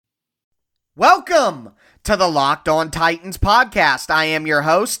Welcome to the Locked On Titans podcast. I am your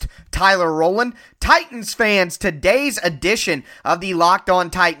host, Tyler Rowland. Titans fans, today's edition of the Locked On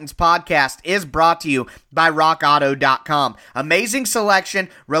Titans podcast is brought to you by RockAuto.com. Amazing selection,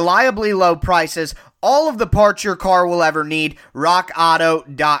 reliably low prices, all of the parts your car will ever need,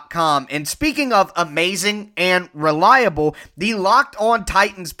 RockAuto.com. And speaking of amazing and reliable, the Locked On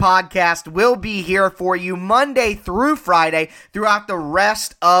Titans podcast will be here for you Monday through Friday throughout the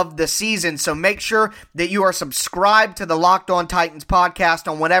rest of the season. So make sure that you are subscribed to the Locked On Titans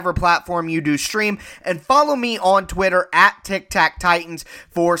podcast on whatever platform you do stream, and follow me on Twitter at TicTacTitans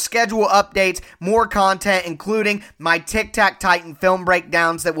for schedule updates, more content, including my Tic Tac Titan film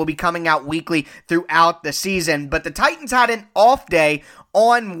breakdowns that will be coming out weekly throughout the season. But the Titans had an off day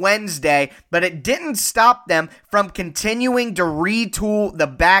on Wednesday, but it didn't stop them from continuing to retool the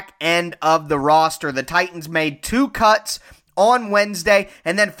back end of the roster. The Titans made 2 cuts on Wednesday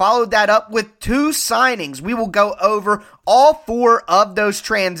and then followed that up with 2 signings. We will go over all 4 of those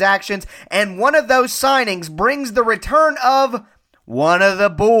transactions, and one of those signings brings the return of one of the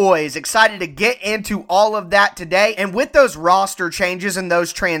boys. Excited to get into all of that today. And with those roster changes and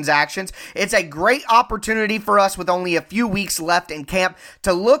those transactions, it's a great opportunity for us with only a few weeks left in camp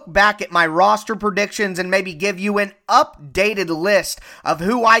to look back at my roster predictions and maybe give you an updated list of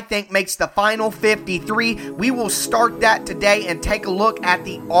who I think makes the final 53. We will start that today and take a look at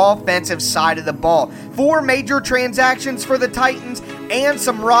the offensive side of the ball. 4 major transactions for the Titans and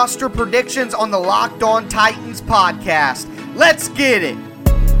some roster predictions on the Locked On Titans podcast. Let's get it!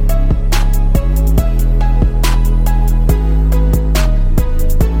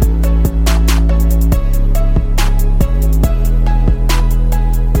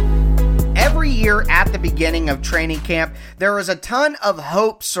 Every year at the beginning of training camp, there is a ton of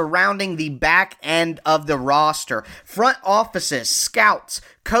hope surrounding the back end of the roster. Front offices, scouts,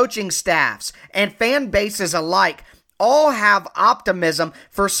 coaching staffs, and fan bases alike all have optimism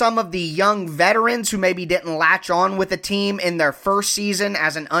for some of the young veterans who maybe didn't latch on with a team in their first season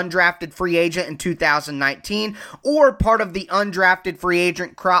as an undrafted free agent in 2019, or part of the undrafted free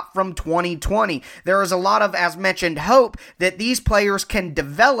agent crop from 2020. There is a lot of, as mentioned, hope that these players can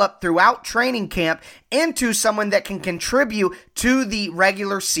develop throughout training camp into someone that can contribute to the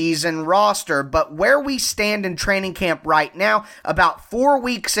regular season roster. But where we stand in training camp right now, about 4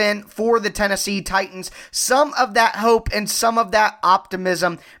 weeks in for the Tennessee Titans, some of that hope and some of that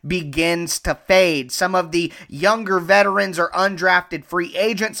optimism begins to fade. Some of the younger veterans or undrafted free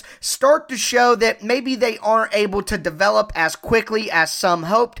agents start to show that maybe they aren't able to develop as quickly as some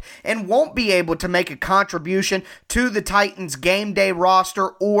hoped and won't be able to make a contribution to the Titans game day roster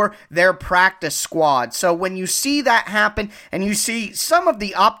or their practice squad. So when you see that happen and you see some of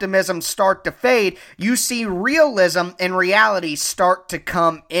the optimism start to fade, you see realism and reality start to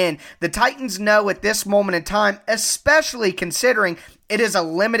come in. The Titans know at this moment in time, especially considering it is a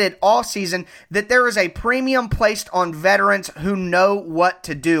limited offseason, that there is a premium placed on veterans who know what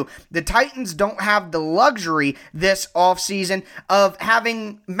to do. The Titans don't have the luxury this offseason of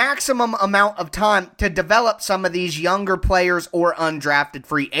having maximum amount of time to develop some of these younger players or undrafted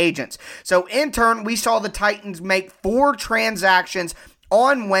free agents. So in turn, we saw the Titans make 4 transactions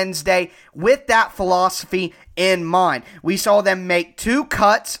on Wednesday with that philosophy in mind. We saw them make 2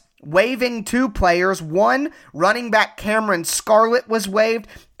 cuts, waiving 2 players. 1, running back Cameron Scarlett was waived,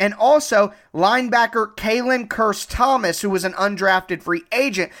 and also linebacker Kalen Kearse-Thomas, who was an undrafted free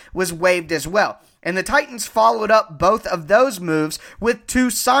agent, was waived as well. And the Titans followed up both of those moves with 2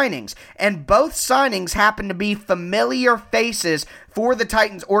 signings, and both signings happen to be familiar faces for the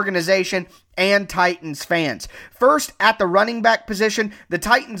Titans organization and Titans fans. First, at the running back position, the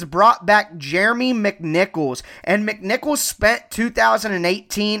Titans brought back Jeremy McNichols, and McNichols spent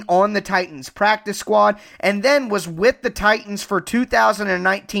 2018 on the Titans practice squad and then was with the Titans for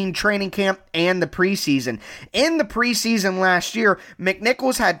 2019 training camp and the preseason. In the preseason last year,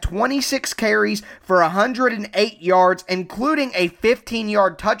 McNichols had 26 carries for 108 yards, including a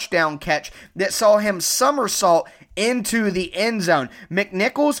 15-yard touchdown catch that saw him somersault into the end zone.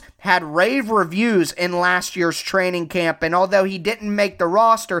 McNichols had rave reviews in last year's training camp, and although he didn't make the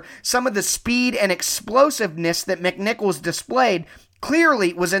roster, some of the speed and explosiveness that McNichols displayed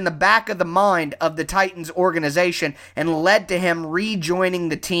clearly was in the back of the mind of the Titans organization and led to him rejoining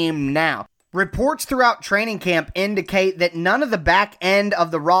the team now. Reports throughout training camp indicate that none of the back end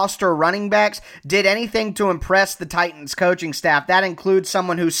of the roster running backs did anything to impress the Titans coaching staff. That includes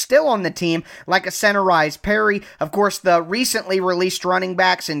someone who's still on the team, like a Centerize Perry. Of course, the recently released running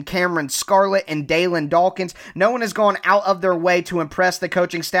backs in Cameron Scarlett and Dalen Dawkins. No one has gone out of their way to impress the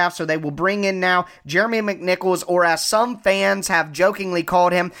coaching staff, so they will bring in now Jeremy McNichols, or as some fans have jokingly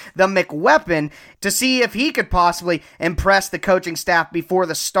called him, the McWeapon, to see if he could possibly impress the coaching staff before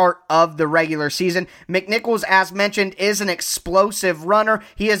the start of the regular season. McNichols, as mentioned, is an explosive runner.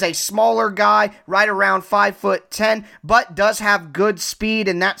 He is a smaller guy, right around 5'10", but does have good speed,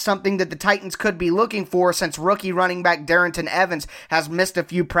 and that's something that the Titans could be looking for since rookie running back Darrynton Evans has missed a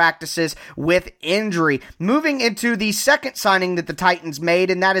few practices with injury. Moving into the second signing that the Titans made,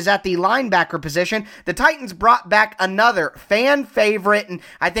 and that is at the linebacker position. The Titans brought back another fan favorite, and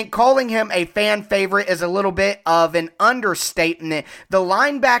I think calling him a fan favorite is a little bit of an understatement. The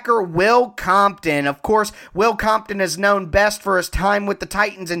linebacker Will Compton. Of course, Will Compton is known best for his time with the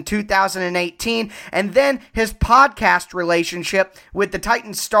Titans in 2018, and then his podcast relationship with the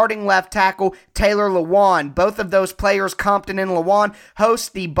Titans starting left tackle Taylor Lewan. Both of those players, Compton and Lewan,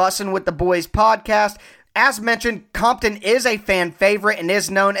 host the Bussin' with the Boys podcast. As mentioned, Compton is a fan favorite and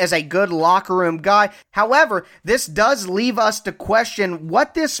is known as a good locker room guy. However, this does leave us to question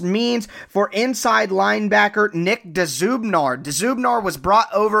what this means for inside linebacker Nick Dzubnar. Dzubnar was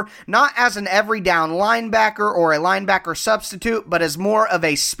brought over not as an every down linebacker or a linebacker substitute, but as more of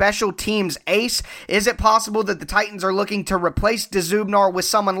a special teams ace. Is it possible that the Titans are looking to replace Dzubnar with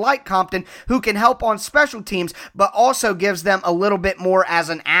someone like Compton who can help on special teams, but also gives them a little bit more as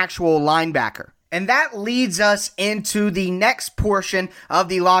an actual linebacker? And that leads us into the next portion of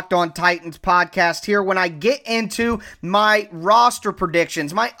the Locked On Titans podcast here when I get into my roster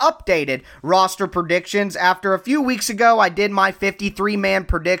predictions, my updated roster predictions. After a few weeks ago, I did my 53-man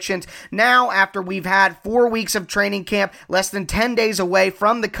predictions. Now, after we've had 4 weeks of training camp, less than 10 days away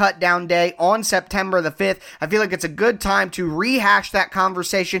from the cutdown day on September the 5th, I feel like it's a good time to rehash that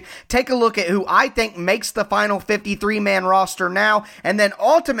conversation, take a look at who I think makes the final 53-man roster now, and then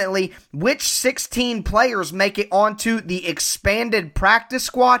ultimately which 16 players make it onto the expanded practice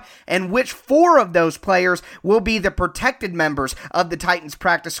squad, and which 4 of those players will be the protected members of the Titans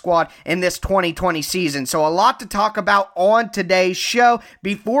practice squad in this 2020 season. So a lot to talk about on today's show.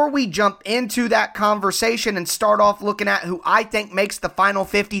 Before we jump into that conversation and start off looking at who I think makes the final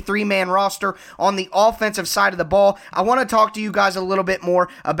 53-man roster on the offensive side of the ball, I want to talk to you guys a little bit more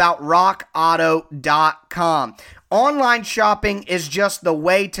about RockAuto.com. Online shopping is just the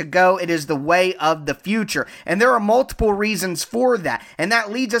way to go. It is the way of the future. And there are multiple reasons for that. And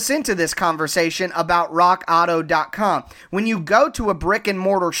that leads us into this conversation about RockAuto.com. When you go to a brick and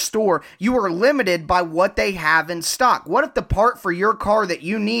mortar store, you are limited by what they have in stock. What if the part for your car that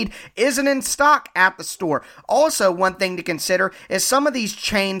you need isn't in stock at the store? Also, one thing to consider is some of these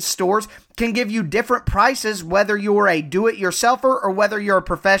chain stores can give you different prices whether you're a do-it-yourselfer or whether you're a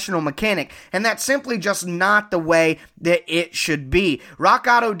professional mechanic, and that's simply just not the way that it should be.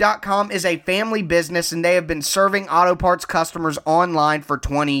 RockAuto.com is a family business, and they have been serving auto parts customers online for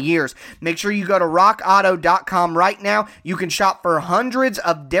 20 years. Make sure you go to RockAuto.com right now. You can shop for hundreds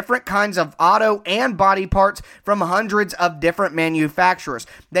of different kinds of auto and body parts from hundreds of different manufacturers.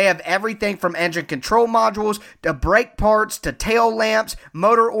 They have everything from engine control modules to brake parts to tail lamps,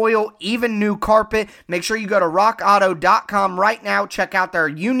 motor oil, even new carpet. Make sure you go to RockAuto.com right now. Check out their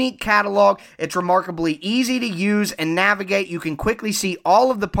unique catalog. It's remarkably easy to use and navigate. You can quickly see all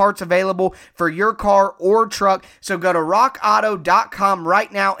of the parts available for your car or truck. So go to RockAuto.com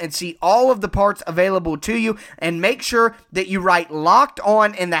right now and see all of the parts available to you. And make sure that you write Locked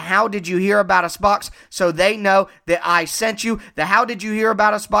On in the How Did You Hear About Us box so they know that I sent you. The How Did You Hear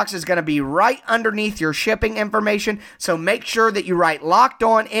About Us box is going to be right underneath your shipping information. So make sure that you write Locked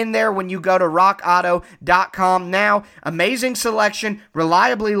On in there when you go to RockAuto.com now. Amazing selection,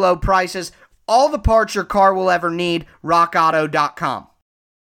 reliably low prices, all the parts your car will ever need. RockAuto.com.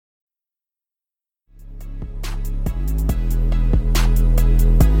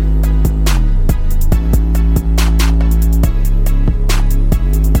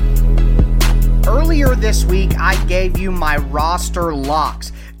 Earlier this week, I gave you my roster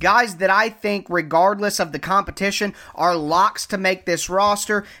locks. Guys that I think, regardless of the competition, are locks to make this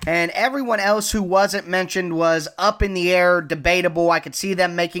roster, and everyone else who wasn't mentioned was up in the air, debatable. I could see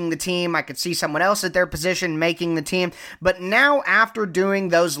them making the team. I could see someone else at their position making the team. But now, after doing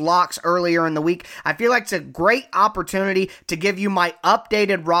those locks earlier in the week, I feel like it's a great opportunity to give you my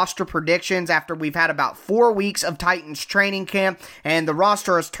updated roster predictions after we've had about 4 weeks of Titans training camp, and the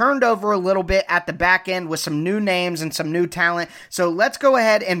roster has turned over a little bit at the back end with some new names and some new talent. So let's go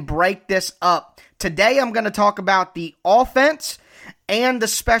ahead and break this up. Today I'm going to talk about the offense and the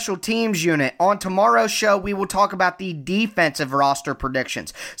special teams unit. On tomorrow's show, we will talk about the defensive roster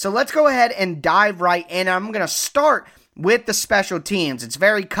predictions. So let's go ahead and dive right in. I'm going to start with the special teams. It's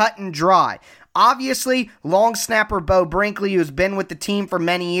very cut and dry. Obviously, long snapper Beau Brinkley, who's been with the team for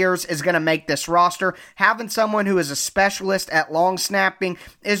many years, is going to make this roster. Having someone who is a specialist at long snapping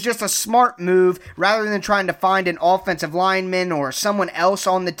is just a smart move rather than trying to find an offensive lineman or someone else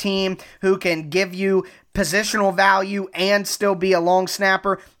on the team who can give you positional value and still be a long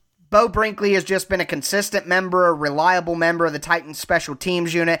snapper. Beau Brinkley has just been a consistent member, a reliable member of the Titans special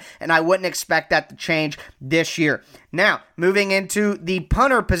teams unit, and I wouldn't expect that to change this year. Now, moving into the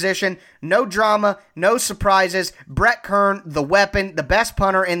punter position, no drama, no surprises. Brett Kern, the weapon, the best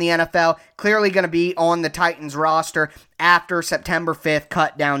punter in the NFL, clearly going to be on the Titans roster after September 5th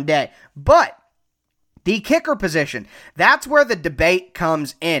cut down day. But the kicker position, that's where the debate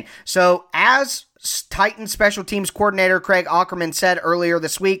comes in. So as Titans special teams coordinator Craig Aukerman said earlier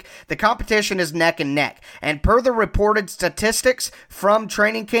this week, the competition is neck and neck. And per the reported statistics from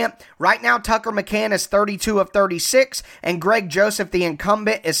training camp, right now Tucker McCann is 32 of 36, and Greg Joseph, the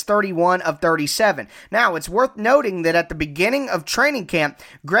incumbent, is 31 of 37. Now, it's worth noting that at the beginning of training camp,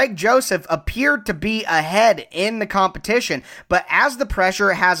 Greg Joseph appeared to be ahead in the competition, but as the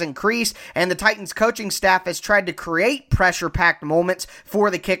pressure has increased and the Titans coaching staff has tried to create pressure-packed moments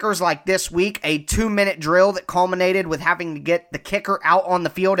for the kickers, like this week, a 2-minute drill that culminated with having to get the kicker out on the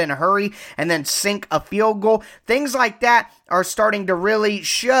field in a hurry and then sink a field goal. Things like that are starting to really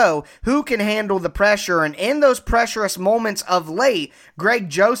show who can handle the pressure. And in those pressurous moments of late, Greg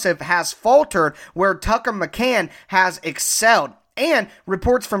Joseph has faltered where Tucker McCann has excelled. And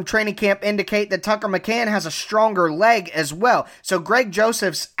reports from training camp indicate that Tucker McCann has a stronger leg as well. So Greg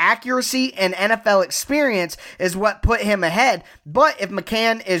Joseph's accuracy and NFL experience is what put him ahead. But if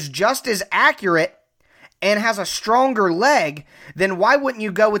McCann is just as accurate and has a stronger leg, then why wouldn't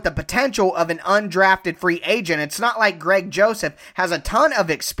you go with the potential of an undrafted free agent? It's not like Greg Joseph has a ton of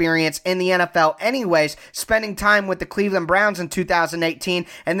experience in the NFL anyways, spending time with the Cleveland Browns in 2018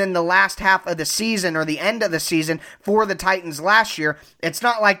 and then the last half of the season or the end of the season for the Titans last year. It's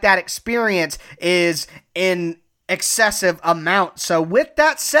not like that experience is in excessive amount. So with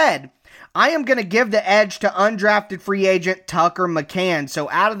that said, I am going to give the edge to undrafted free agent Tucker McCann. So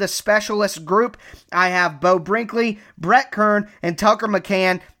out of the specialist group, I have Beau Brinkley, Brett Kern, and Tucker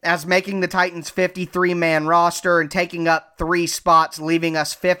McCann as making the Titans 53-man roster and taking up 3 spots, leaving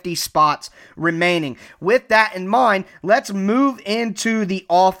us 50 spots remaining. With that in mind, let's move into the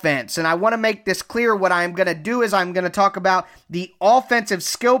offense. And I want to make this clear. What I'm going to do is I'm going to talk about the offensive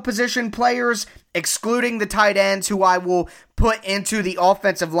skill position players, excluding the tight ends, who I will put into the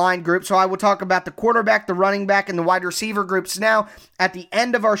offensive line group. So I will talk about the quarterback, the running back, and the wide receiver groups now. At the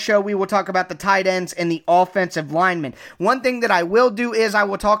end of our show, we will talk about the tight ends and the offensive linemen. One thing that I will do is I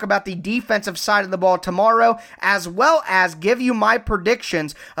will talk about the defensive side of the ball tomorrow, as well as give you my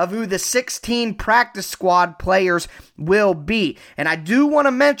predictions of who the 16 practice squad players will be. And I do want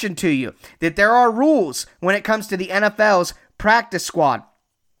to mention to you that there are rules when it comes to the NFL's practice squad.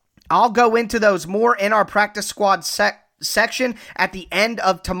 I'll go into those more in our practice squad section at the end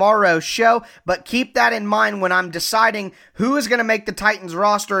of tomorrow's show, but keep that in mind when I'm deciding who is going to make the Titans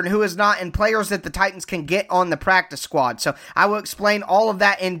roster and who is not, and players that the Titans can get on the practice squad. So I will explain all of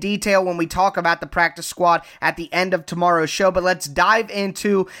that in detail when we talk about the practice squad at the end of tomorrow's show, but let's dive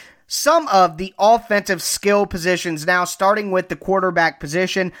into some of the offensive skill positions now, starting with the quarterback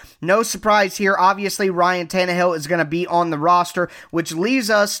position. No surprise here. Obviously, Ryan Tannehill is going to be on the roster, which leaves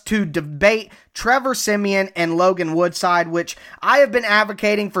us to debate Trevor Siemian and Logan Woodside, which I have been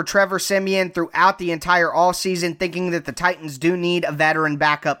advocating for Trevor Siemian throughout the entire offseason, thinking that the Titans do need a veteran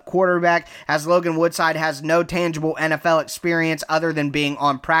backup quarterback, as Logan Woodside has no tangible NFL experience other than being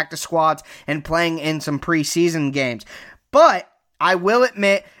on practice squads and playing in some preseason games. But I will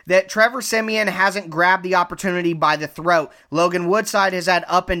admit that Trevor Siemian hasn't grabbed the opportunity by the throat. Logan Woodside has had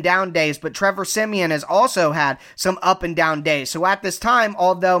up and down days, but Trevor Siemian has also had some up and down days. So at this time,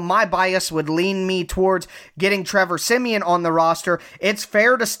 although my bias would lean me towards getting Trevor Siemian on the roster, it's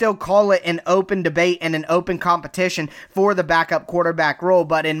fair to still call it an open debate and an open competition for the backup quarterback role.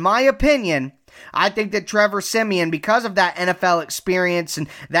 But in my opinion, I think that Trevor Siemian, because of that NFL experience and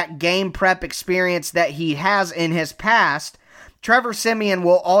that game prep experience that he has in his past, Trevor Siemian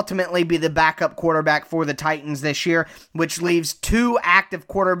will ultimately be the backup quarterback for the Titans this year, which leaves 2 active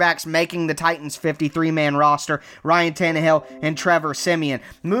quarterbacks making the Titans 53-man roster, Ryan Tannehill and Trevor Siemian.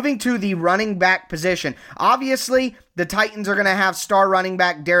 Moving to the running back position. Obviously, the Titans are going to have star running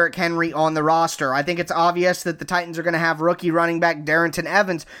back Derrick Henry on the roster. I think it's obvious that the Titans are going to have rookie running back Darrynton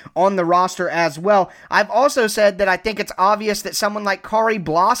Evans on the roster as well. I've also said that I think it's obvious that someone like Khari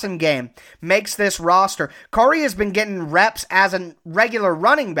Blasingame makes this roster. Khari has been getting reps as a regular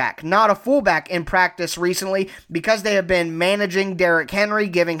running back, not a fullback in practice recently, because they have been managing Derrick Henry,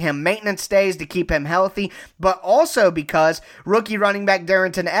 giving him maintenance days to keep him healthy, but also because rookie running back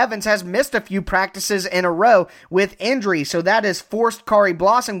Darrynton Evans has missed a few practices in a row with injury, so that has forced Khari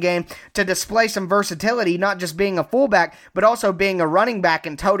Blasingame to display some versatility, not just being a fullback, but also being a running back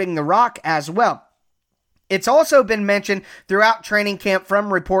and toting the rock as well. It's also been mentioned throughout training camp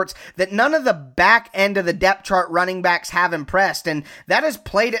from reports that none of the back end of the depth chart running backs have impressed, and that has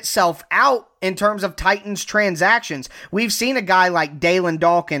played itself out in terms of Titans transactions. We've seen a guy like Dalen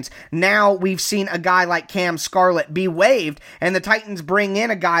Dawkins. Now we've seen a guy like Cam Scarlett be waived, and the Titans bring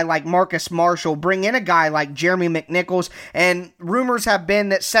in a guy like Marcus Marshall, bring in a guy like Jeremy McNichols, and rumors have been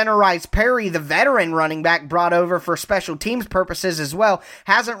that Centerize Perry, the veteran running back brought over for special teams purposes as well,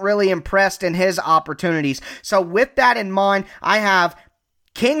 hasn't really impressed in his opportunities. So with that in mind, I have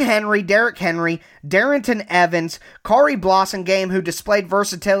King Henry, Derrick Henry, Darrynton Evans, Khari Blasingame, who displayed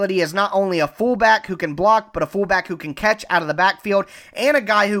versatility as not only a fullback who can block, but a fullback who can catch out of the backfield, and a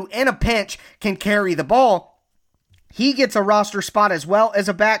guy who, in a pinch, can carry the ball. He gets a roster spot as well as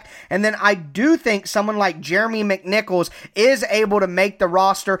a back. And then I do think someone like Jeremy McNichols is able to make the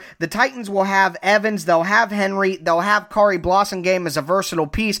roster. The Titans will have Evans, they'll have Henry, they'll have Khari Blasingame as a versatile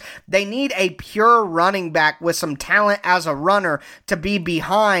piece. They need a pure running back with some talent as a runner to be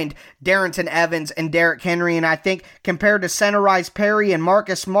behind Darrynton Evans and Derrick Henry. And I think compared to Centerize Perry and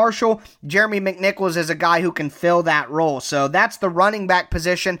Marcus Marshall, Jeremy McNichols is a guy who can fill that role. So that's the running back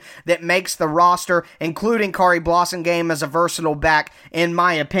position that makes the roster, including Khari Blasingame as a versatile back, in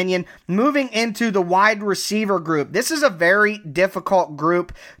my opinion. Moving into the wide receiver group, this is a very difficult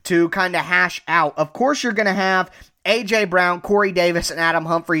group to kind of hash out. Of course, you're going to have A.J. Brown, Corey Davis, and Adam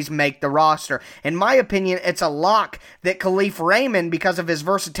Humphries make the roster. In my opinion, it's a lock that Kalif Raymond, because of his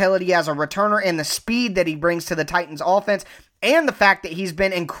versatility as a returner and the speed that he brings to the Titans offense, and the fact that he's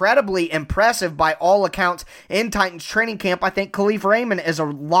been incredibly impressive by all accounts in Titans training camp, I think Kalif Raymond is a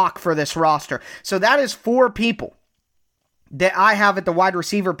lock for this roster. So that is 4 people that I have at the wide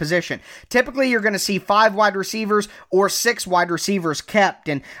receiver position. Typically, you're going to see 5 wide receivers or 6 wide receivers kept,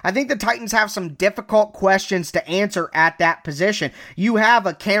 and I think the Titans have some difficult questions to answer at that position. You have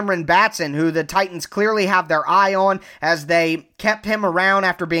a Cameron Batson, who the Titans clearly have their eye on, as they kept him around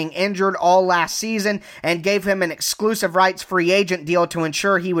after being injured all last season and gave him an exclusive rights free agent deal to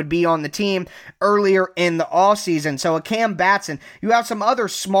ensure he would be on the team earlier in the offseason. So a Cam Batson. You have some other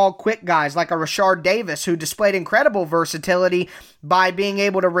small, quick guys like a Rashard Davis, who displayed incredible versatility by being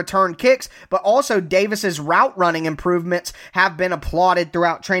able to return kicks, but also Davis's route running improvements have been applauded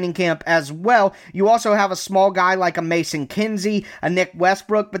throughout training camp as well. You also have a small guy like a Mason Kinsey, a Nick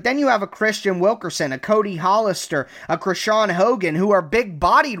Westbrook, but then you have a Christian Wilkerson, a Cody Hollister, a Krishawn Hogan, who are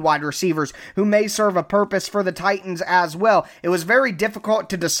big-bodied wide receivers who may serve a purpose for the Titans as well. It was very difficult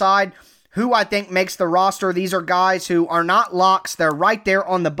to decide who I think makes the roster. These are guys who are not locks. They're right there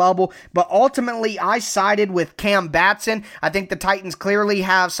on the bubble. But ultimately, I sided with Cam Batson. I think the Titans clearly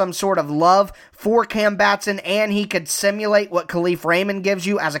have some sort of love for Cam Batson, and he could simulate what Kalif Raymond gives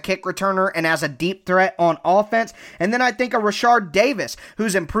you as a kick returner and as a deep threat on offense. And then I think a Rashard Davis,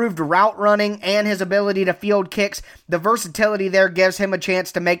 who's improved route running and his ability to field kicks. The versatility there gives him a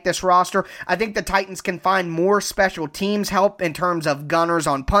chance to make this roster. I think the Titans can find more special teams help in terms of gunners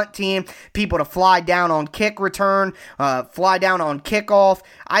on punt team, people to fly down on kick return, fly down on kickoff.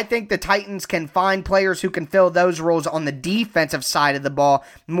 I think the Titans can find players who can fill those roles on the defensive side of the ball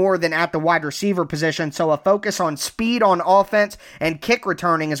more than at the wide receiver position. So a focus on speed on offense and kick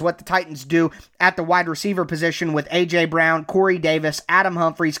returning is what the Titans do at the wide receiver position with A.J. Brown, Corey Davis, Adam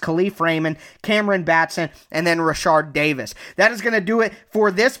Humphries, Kalif Raymond, Cameron Batson, and then Rashard Davis. That is going to do it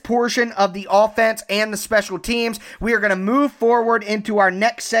for this portion of the offense and the special teams. We are going to move forward into our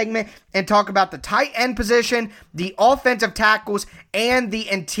next segment and talk about the tight end position, the offensive tackles, and the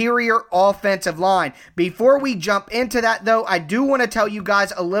interior offensive line. Before we jump into that, though, I do want to tell you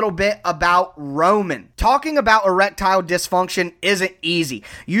guys a little bit about Roman. Talking about erectile dysfunction isn't easy.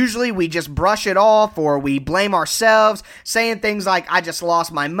 Usually we just brush it off or we blame ourselves, saying things like, I just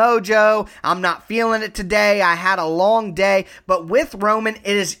lost my mojo, I'm not feeling it today, I had a long day. But with Roman,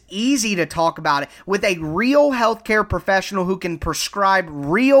 it is easy to talk about it with a real healthcare professional who can prescribe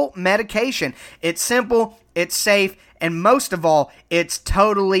real medication. It's simple, it's safe, and most of all, it's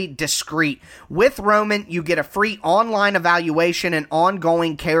totally discreet. With Roman, you get a free online evaluation and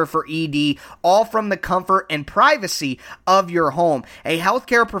ongoing care for ED, all from the comfort and privacy of your home. A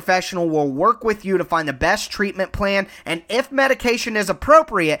healthcare professional will work with you to find the best treatment plan, and if medication is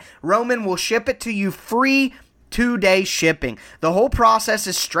appropriate, Roman will ship it to you free, 2-day shipping. The whole process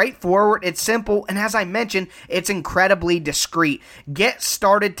is straightforward, it's simple, and as I mentioned, it's incredibly discreet. Get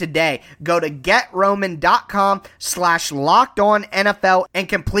started today. Go to GetRoman.com/LockedOnNFL and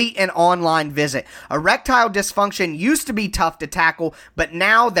complete an online visit. Erectile dysfunction used to be tough to tackle, but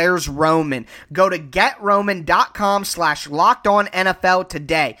now there's Roman. Go to GetRoman.com/LockedOnNFL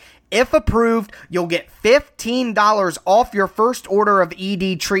today. If approved, you'll get $15 off your first order of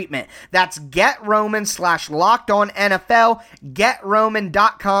ED treatment. That's GetRoman/LockedOnNFL,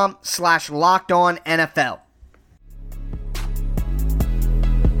 GetRoman.com/LockedOnNFL.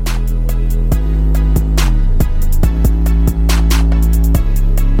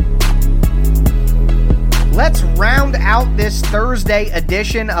 Let's round out this Thursday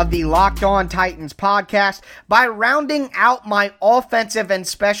edition of the Locked On Titans podcast by rounding out my offensive and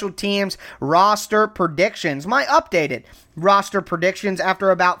special teams roster predictions, my updated roster predictions after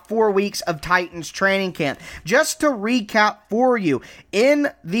about 4 weeks of Titans training camp. Just to recap for you,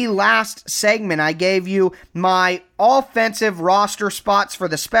 in the last segment, I gave you my offensive roster spots for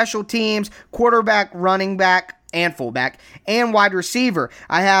the special teams, quarterback, running back, and fullback, and wide receiver.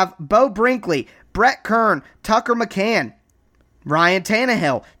 I have Beau Brinkley, Brett Kern, Tucker McCann, Ryan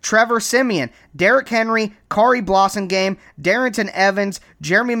Tannehill, Trevor Siemian, Derrick Henry, Kari Blossomgame, Darrington Evans,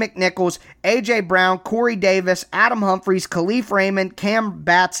 Jeremy McNichols, A.J. Brown, Corey Davis, Adam Humphries, Khalif Raymond, Cam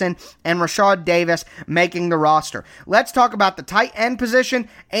Batson, and Rashad Davis making the roster. Let's talk about the tight end position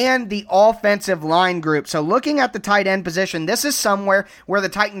and the offensive line group. So looking at the tight end position, this is somewhere where the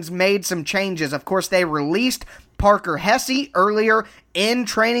Titans made some changes. Of course, they released Parker Hesse earlier in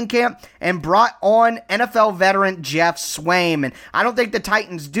training camp and brought on NFL veteran Jeff Swaim. And I don't think the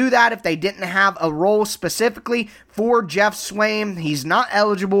Titans do that if they didn't have a role specifically for Jeff Swaim. He's not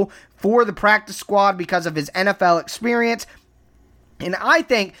eligible for the practice squad because of his NFL experience. And I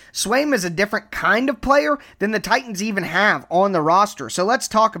think Swaim is a different kind of player than the Titans even have on the roster. So let's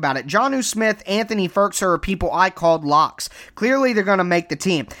talk about it. Jonnu Smith, Anthony Firkser are people I called locks. Clearly they're going to make the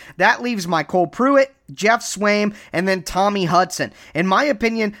team. That leaves MyCole Pruitt, Jeff Swaim, and then Tommy Hudson. In my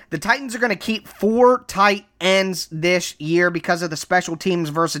opinion, the Titans are going to keep 4 tight ends this year because of the special teams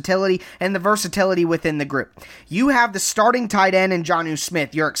versatility and the versatility within the group. You have the starting tight end in Jonnu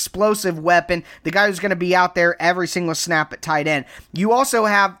Smith, your explosive weapon, the guy who's going to be out there every single snap at tight end. You also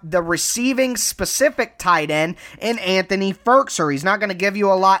have the receiving specific tight end in Anthony Firkser. He's not going to give you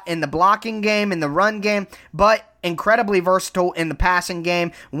a lot in the blocking game, in the run game, but incredibly versatile in the passing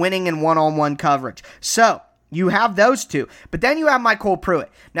game, winning in one-on-one coverage. So, you have those two. But then you have MyCole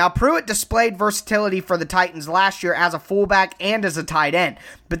Pruitt. Now, Pruitt displayed versatility for the Titans last year as a fullback and as a tight end.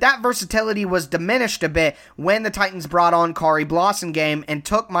 But that versatility was diminished a bit when the Titans brought on Kari Blossomgame and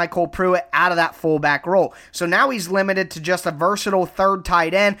took MyCole Pruitt out of that fullback role. So now he's limited to just a versatile third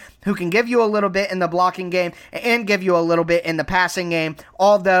tight end who can give you a little bit in the blocking game and give you a little bit in the passing game,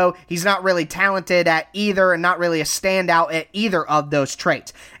 although he's not really talented at either and not really a standout at either of those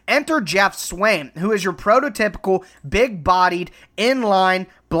traits. Enter Jeff Swaim, who is your prototypical big-bodied, in-line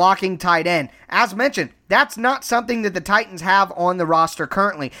blocking tight end. As mentioned, that's not something that the Titans have on the roster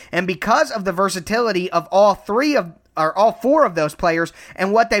currently. And because of the versatility of all 4 of those players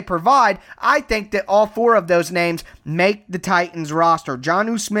and what they provide, I think that all 4 of those names make the Titans roster.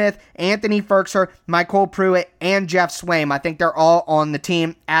 Jonnu Smith, Anthony Firkser, MyCole Pruitt, and Jeff Swaim. I think they're all on the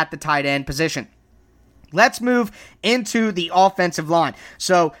team at the tight end position. Let's move into the offensive line.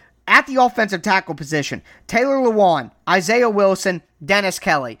 So, at the offensive tackle position, Taylor Lewan, Isaiah Wilson, Dennis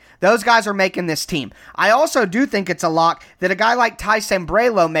Kelly. Those guys are making this team. I also do think it's a lock that a guy like Ty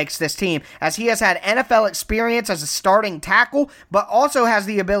Sambrailo makes this team, as he has had NFL experience as a starting tackle, but also has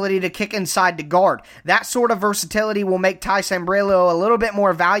the ability to kick inside to guard. That sort of versatility will make Ty Sambrailo a little bit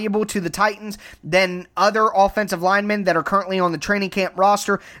more valuable to the Titans than other offensive linemen that are currently on the training camp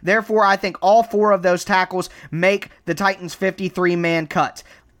roster. Therefore, I think all 4 of those tackles make the Titans 53-man cuts.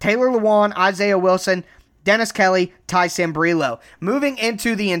 Taylor Lewan, Isaiah Wilson, Dennis Kelly, Ty Sambrailo. Moving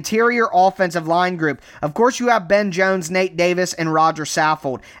into the interior offensive line group, of course you have Ben Jones, Nate Davis, and Roger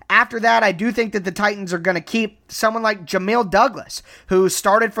Saffold. After that, I do think that the Titans are going to keep someone like Jamil Douglas, who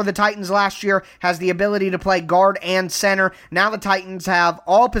started for the Titans last year, has the ability to play guard and center. Now the Titans have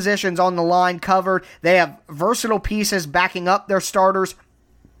all positions on the line covered. They have versatile pieces backing up their starters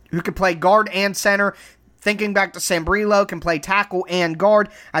who can play guard and center. Thinking back to Sambrailo, can play tackle and guard.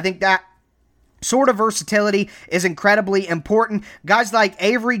 I think that sort of versatility is incredibly important. Guys like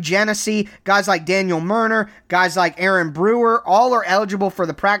Avery Genesee, guys like Daniel Murner, guys like Aaron Brewer, all are eligible for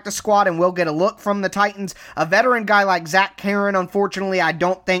the practice squad and will get a look from the Titans. A veteran guy like Zach Karen, unfortunately, I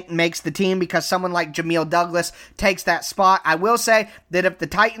don't think makes the team because someone like Jamil Douglas takes that spot. I will say that if the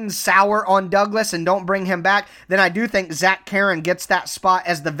Titans sour on Douglas and don't bring him back, then I do think Zach Karen gets that spot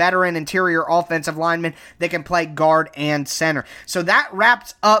as the veteran interior offensive lineman that can play guard and center. So that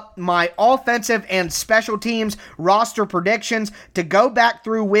wraps up my offensive and special teams roster predictions. To go back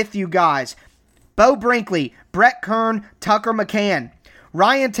through with you guys: Bo Brinkley, Brett Kern, Tucker McCann,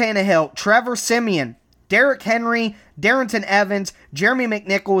 Ryan Tannehill, Trevor Siemian, Derrick Henry, Darrington Evans, Jeremy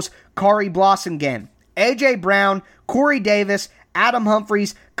McNichols, Kari Blossomgame, A.J. Brown, Corey Davis, Adam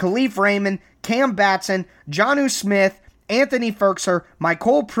Humphries, Khalif Raymond, Cam Batson, Jonnu Smith, Anthony Ferkser,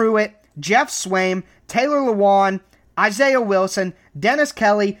 Michael Pruitt, Jeff Swaim, Taylor Lewan, Isaiah Wilson, Dennis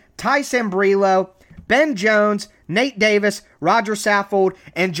Kelly, Ty Sambrilo, Ben Jones, Nate Davis, Roger Saffold,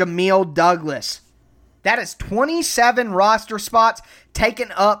 and Jamil Douglas. That is 27 roster spots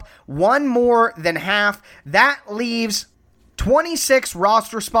taken up, one more than half. That leaves 26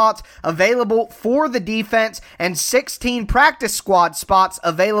 roster spots available for the defense and 16 practice squad spots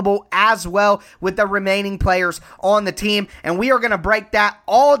available as well with the remaining players on the team. And we are going to break that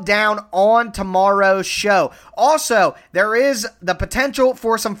all down on tomorrow's show. Also, there is the potential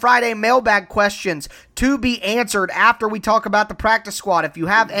for some Friday mailbag questions to be answered after we talk about the practice squad. If you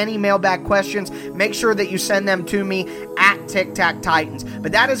have any mailbag questions, make sure that you send them to me at Tic Tac Titans.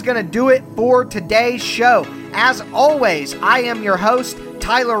 But that is going to do it for today's show. As always, I am your host,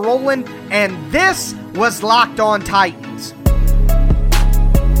 Tyler Rowland, and this was Locked On Titans.